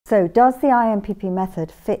So does the INPP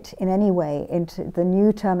method fit in any way into the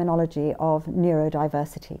new terminology of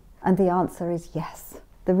neurodiversity? And the answer is yes.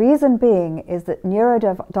 The reason being is that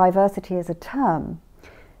neurodiversity as a term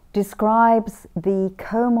describes the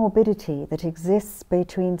comorbidity that exists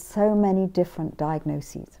between so many different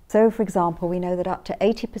diagnoses. So, for example, we know that up to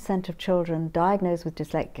 80% of children diagnosed with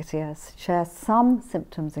dyslexia share some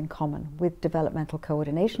symptoms in common with developmental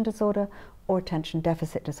coordination disorder or attention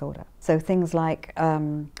deficit disorder. So things like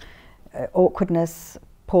awkwardness,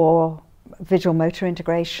 poor visual motor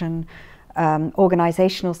integration,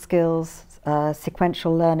 organizational skills,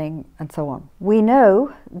 sequential learning, and so on. We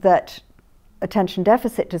know that attention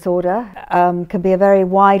deficit disorder can be a very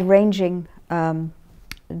wide-ranging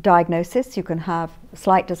diagnosis. You can have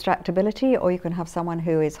slight distractibility, or you can have someone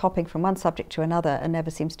who is hopping from one subject to another and never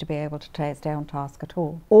seems to be able to stay on task at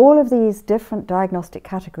all. All of these different diagnostic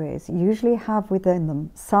categories usually have within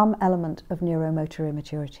them some element of neuromotor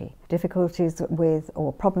immaturity. Difficulties with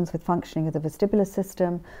or problems with functioning of the vestibular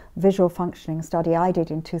system, visual functioning. A study I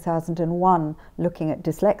did in 2001 looking at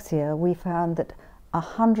dyslexia, we found that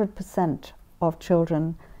 100% of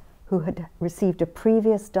children who had received a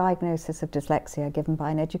previous diagnosis of dyslexia given by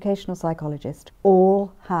an educational psychologist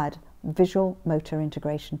all had visual motor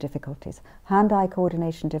integration difficulties, hand-eye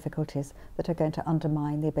coordination difficulties that are going to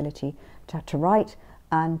undermine the ability to write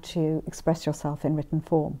and to express yourself in written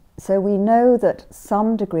form. So we know that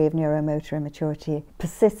some degree of neuromotor immaturity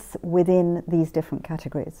persists within these different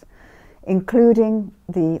categories, including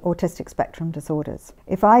the autistic spectrum disorders.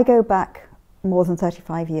 If I go back more than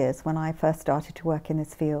 35 years when I first started to work in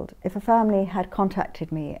this field, if a family had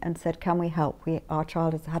contacted me and said, can we help? Our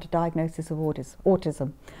child has had a diagnosis of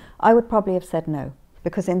autism, I would probably have said no.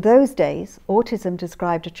 Because in those days, autism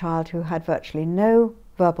described a child who had virtually no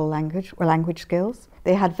verbal language or language skills.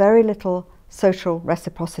 They had very little social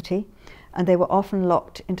reciprocity, and they were often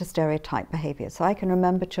locked into stereotype behaviour. So I can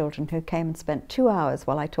remember children who came and spent 2 hours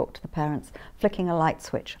while I talked to the parents, flicking a light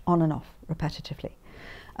switch on and off repetitively.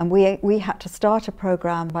 And we had to start a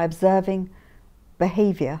program by observing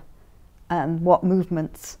behaviour and what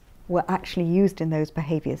movements were actually used in those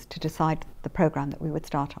behaviours to decide the program that we would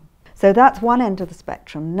start on. So that's one end of the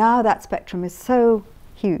spectrum. Now that spectrum is so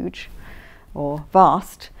huge or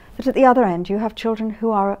vast that at the other end you have children who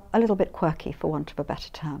are a little bit quirky, for want of a better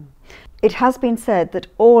term. It has been said that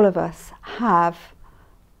all of us have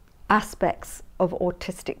aspects of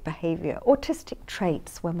autistic behaviour, autistic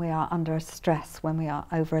traits when we are under stress, when we are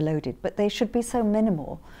overloaded, but they should be so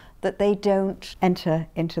minimal that they don't enter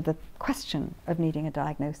into the question of needing a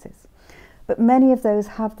diagnosis. But many of those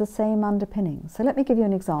have the same underpinnings. So let me give you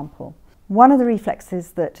an example. One of the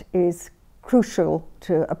reflexes that is crucial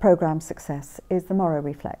to a program's success is the Moro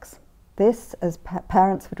reflex. This, as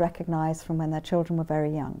parents would recognise from when their children were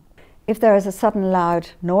very young. If there is a sudden loud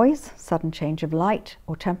noise, sudden change of light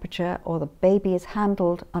or temperature, or the baby is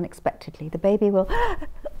handled unexpectedly, the baby will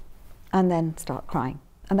and then start crying.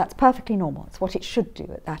 And that's perfectly normal. It's what it should do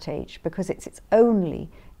at that age, because it's its only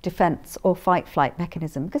defense or fight-flight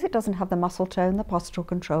mechanism, because it doesn't have the muscle tone, the postural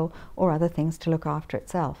control, or other things to look after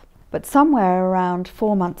itself. But somewhere around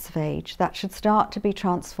 4 months of age, that should start to be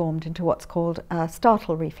transformed into what's called a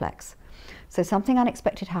startle reflex. So something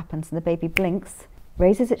unexpected happens and the baby blinks,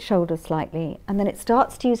 raises its shoulders slightly, and then it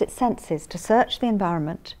starts to use its senses to search the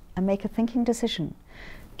environment and make a thinking decision.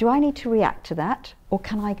 Do I need to react to that, or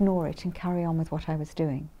can I ignore it and carry on with what I was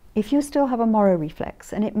doing? If you still have a Moro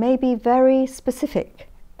reflex, and it may be very specific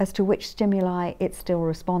as to which stimuli it still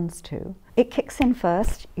responds to, it kicks in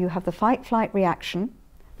first. You have the fight-flight reaction.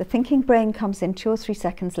 The thinking brain comes in 2 or 3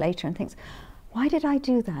 seconds later and thinks, why did I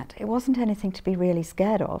do that? It wasn't anything to be really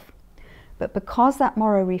scared of. But because that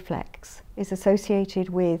Moro reflex is associated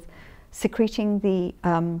with secreting the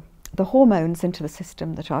hormones into the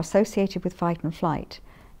system that are associated with fight and flight,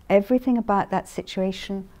 everything about that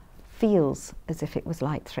situation feels as if it was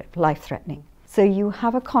life-threatening. So you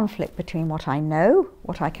have a conflict between what I know,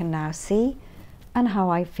 what I can now see, and how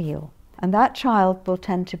I feel. And that child will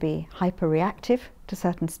tend to be hyper-reactive to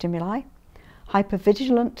certain stimuli,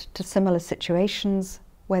 hyper-vigilant to similar situations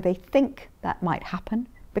where they think that might happen,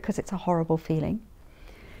 because it's a horrible feeling.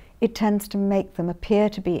 It tends to make them appear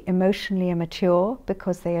to be emotionally immature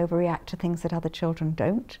because they overreact to things that other children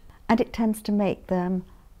don't. And it tends to make them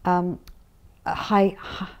have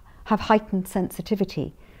heightened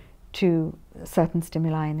sensitivity to certain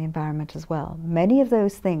stimuli in the environment as well. Many of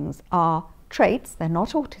those things are traits, they're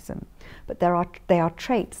not autism, but they are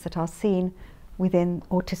traits that are seen within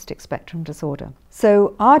autistic spectrum disorder.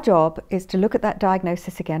 So our job is to look at that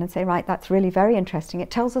diagnosis again and say, right, that's really very interesting. It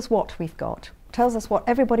tells us what we've got, it tells us what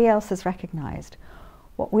everybody else has recognized.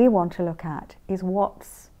 What we want to look at is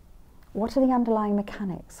what's What are the underlying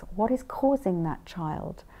mechanics? What is causing that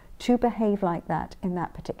child to behave like that in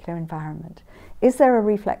that particular environment? Is there a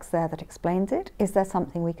reflex there that explains it? Is there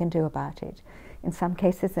something we can do about it? In some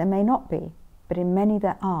cases there may not be, but in many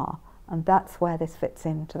there are, and that's where this fits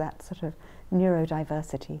into that sort of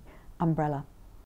neurodiversity umbrella.